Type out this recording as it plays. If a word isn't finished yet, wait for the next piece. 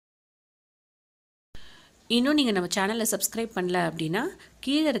இன்னும் நீங்கள் நம்ம சேனலை சப்ஸ்கிரைப் பண்ணல அப்படின்னா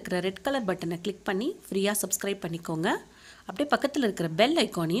கீழே இருக்கிற ரெட் கலர் பட்டனை கிளிக் பண்ணி ஃப்ரீயாக சப்ஸ்கிரைப் பண்ணிக்கோங்க. அப்படியே பக்கத்தில் இருக்கிற பெல்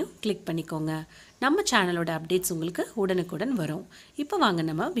ஐக்கானையும் கிளிக் பண்ணிக்கோங்க. நம்ம சேனலோட அப்டேட்ஸ் உங்களுக்கு உடனுக்குடன் வரும். இப்போ வாங்க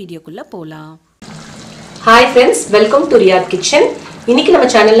நம்ம வீடியோக்குள்ளே போகலாம். Hi friends, welcome to Riyadh kitchen. இன்னைக்கு நம்ம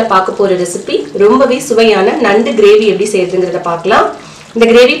சேனலில் பார்க்க போகிற ரெசிபி ரொம்பவே சுவையான நண்டு கிரேவி எப்படி செய்யறதுங்கிறத பார்க்கலாம். இந்த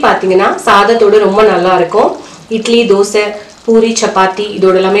கிரேவி பார்த்தீங்கன்னா சாதத்தோடு ரொம்ப நல்லா இருக்கும். இட்லி, தோசை, பூரி, சப்பாத்தி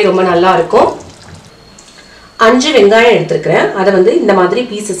இதோட எல்லாமே ரொம்ப நல்லா இருக்கும். 5 வெங்காயம் எடுத்துருக்கிறேன். அதை இந்த மாதிரி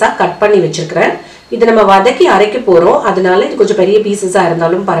பீசஸாக கட் பண்ணி வச்சுருக்கிறேன். இதை நம்ம வதக்கி அரைக்க போகிறோம், அதனால இது கொஞ்சம் பெரிய பீசஸாக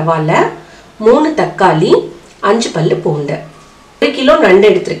இருந்தாலும் பரவாயில்ல. 3 தக்காளி, 5 பல்லு பூண்டு. 1 கிலோ நண்டு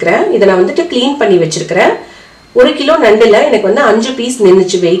எடுத்துருக்கிறேன். இதை நான் க்ளீன் பண்ணி வச்சுருக்கிறேன். 1 கிலோ நண்டில் எனக்கு 5 பீஸ்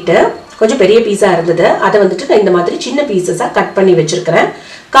நின்றுச்சு வெயிட்டு. கொஞ்சம் பெரிய பீஸாக இருந்தது. அதை நான் இந்த மாதிரி சின்ன பீசஸாக கட் பண்ணி வச்சுருக்கிறேன்.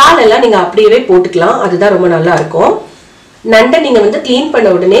 காலெல்லாம் நீங்கள் அப்படியே போட்டுக்கலாம், அதுதான் ரொம்ப நல்லா இருக்கும். நண்டை நீங்கள் க்ளீன் பண்ண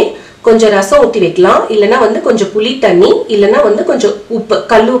உடனே கொஞ்சம் ரசம் ஊற்றி வைக்கலாம், இல்லைன்னா கொஞ்சம் புளி தண்ணி, இல்லைன்னா கொஞ்சம் உப்பு,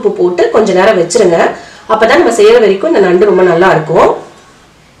 கல் உப்பு போட்டு கொஞ்சம் நேரம் வச்சிருங்க. அப்பதான் நம்ம செய்யற வரைக்கும் இந்த நண்டு ரொம்ப நல்லா இருக்கும்.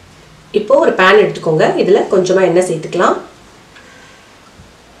 இப்போ ஒரு பேன் எடுத்துக்கோங்க. இதுல கொஞ்சமா எண்ணெய் சேர்த்துக்கலாம்.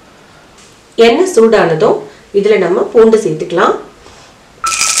 எண்ணெய் சூடானதும் இதுல நம்ம பூண்டு சேர்த்துக்கலாம்.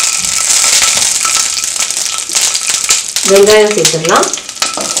 வெங்காயம் சேர்த்துக்கலாம்.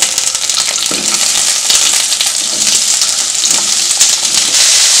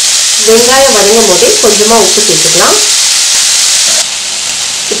 வெங்காயம் வதங்கும் போதே கொஞ்சமா உப்பு சேர்த்துக்கலாம்.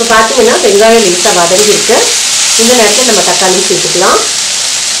 இப்போ பார்த்தீங்கன்னா வெங்காயம் லேசாக வதங்கிருக்கு. இந்த நேரத்தில் நம்ம தக்காளி சேர்த்துக்கலாம்.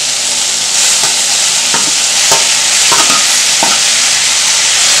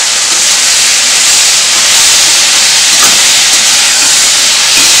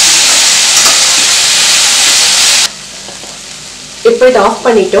 இப்போ இதை ஆஃப்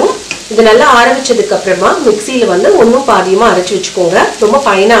பண்ணிட்டோம். இது நல்லா ஆரம்பிச்சதுக்கு அப்புறமா மிக்சியில் ஒன்றும் பாதியமா அரைச்சி வச்சுக்கோங்க. ரொம்ப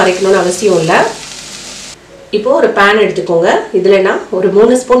ஃபைனாக அரைக்கணும்னு அவசியம் இல்லை. இப்போ ஒரு பேன் எடுத்துக்கோங்க. இதில் நான் ஒரு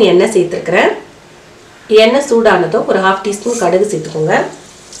 3 ஸ்பூன் எண்ணெய் சேர்த்துருக்கிறேன். எண்ணெய் சூடானதும் ஒரு 1/2 டீஸ்பூன் கடுகு சேர்த்துக்கோங்க.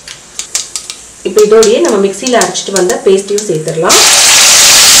 இப்போ இதோடையே நம்ம மிக்சியில் அரைச்சிட்டு வந்த பேஸ்ட்டையும் சேர்த்துடலாம்.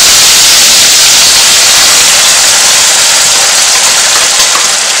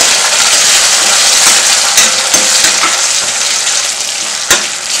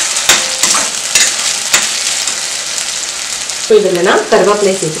 இதில் நான்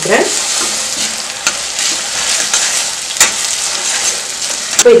கருவேப்பிலை சேர்த்துக்கிறேன்.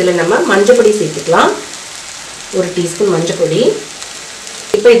 இப்போ இதில் நம்ம மஞ்சள் பொடி சேர்த்துக்கலாம். 1 டீஸ்பூன் மஞ்சள் பொடி.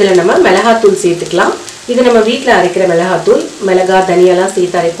 இப்போ இதில் நம்ம மிளகாத்தூள் சேர்த்துக்கலாம். இது நம்ம வீட்டில் அரைக்கிற மிளகாத்தூள், மிளகா தனியெல்லாம்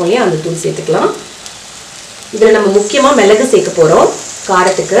சேர்த்து அரைப்போம் இல்லையா, அந்த தூள் சேர்த்துக்கலாம். இதில் நம்ம முக்கியமாக மிளகு சேர்க்க போகிறோம்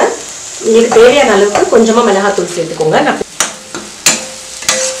காரத்துக்கு. உங்களுக்கு தேவையான அளவுக்கு கொஞ்சமாக மிளகாத்தூள் சேர்த்துக்கோங்க. நான்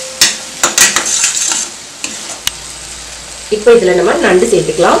இப்போ இதில் நம்ம நண்டு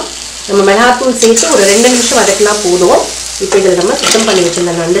சேர்த்துக்கலாம். நம்ம மிளகாத்தூள் சேர்த்து ஒரு 2 நிமிஷம் வதக்கினா போதும். இப்போ இதில் நம்ம சுத்தம் பண்ணி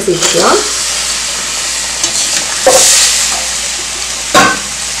வச்சிருந்த நண்டு சேர்த்துக்கலாம்.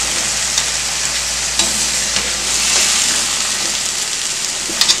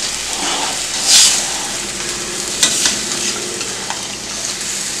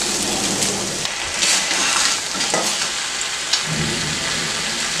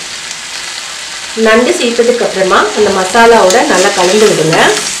 நண்டு சேர்த்ததுக்கு அப்புறமா அந்த மசாலாவோட நல்லா கலந்து விடுங்க.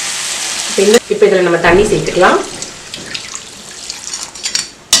 இப்போ இதில் நம்ம தண்ணி சேர்த்துக்கலாம்.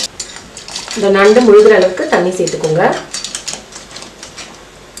 இந்த நண்டு முழுகிற அளவுக்கு தண்ணி சேர்த்துக்கோங்க.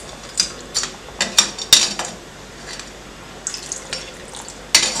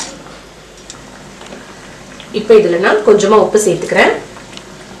 இப்போ இதில் நான் கொஞ்சமாக உப்பு சேர்த்துக்கிறேன்.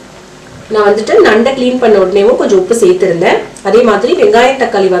 நான் நண்டை க்ளீன் பண்ண உடனேவும் கொஞ்சம் உப்பு சேர்த்துருந்தேன். அதே மாதிரி வெங்காயம்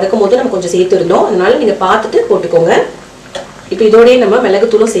தக்காளி வதக்கும் போது நம்ம கொஞ்சம் சேர்த்துருந்தோம், அதனால நீங்கள் பார்த்துட்டு போட்டுக்கோங்க. இப்போ இதோடய நம்ம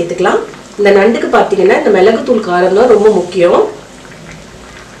மிளகுத்தூளும் சேர்த்துக்கலாம். இந்த நண்டுக்கு பார்த்தீங்கன்னா இந்த மிளகுத்தூள் காரம் தான் ரொம்ப முக்கியம்.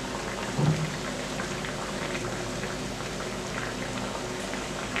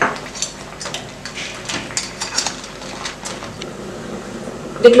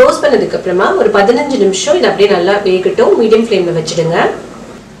 இதை க்ளோஸ் பண்ணதுக்கு அப்புறமா ஒரு 15 நிமிஷம் இது அப்படியே நல்லா வேகட்டும். மீடியம் ஃப்ளேமில் வச்சுடுங்க.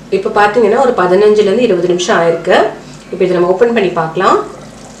 இப்போ பார்த்தீங்கன்னா ஒரு 15லேருந்து 20 நிமிஷம் ஆயிருக்கு. இப்போ இதை நம்ம ஓப்பன் பண்ணி பார்க்கலாம்.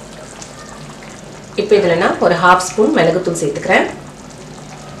 இப்போ இதில் நான் ஒரு 1/2 ஸ்பூன் மிளகுத்தூள் சேர்த்துக்கிறேன்.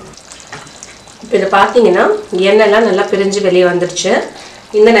 இப்போ இதை பார்த்தீங்கன்னா எண்ணெய்லாம் நல்லா பிரிஞ்சு வெளியே வந்துருச்சு.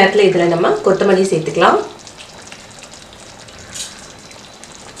 இந்த நேரத்தில் இதில் நம்ம கொத்தமல்லி சேர்த்துக்கலாம்.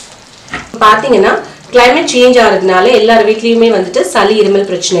 பார்த்தீங்கன்னா கிளைமேட் சேஞ்ச் ஆகிறதுனால எல்லார் வீட்லேயுமே சளி, இருமல்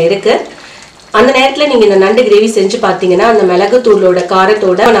பிரச்சனை இருக்குது. அந்த நேரத்தில் நீங்கள் இந்த நண்டு கிரேவி செஞ்சு பார்த்தீங்கன்னா அந்த மிளகுத்தூளோட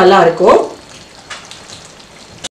காரத்தோட நல்லா இருக்கும்.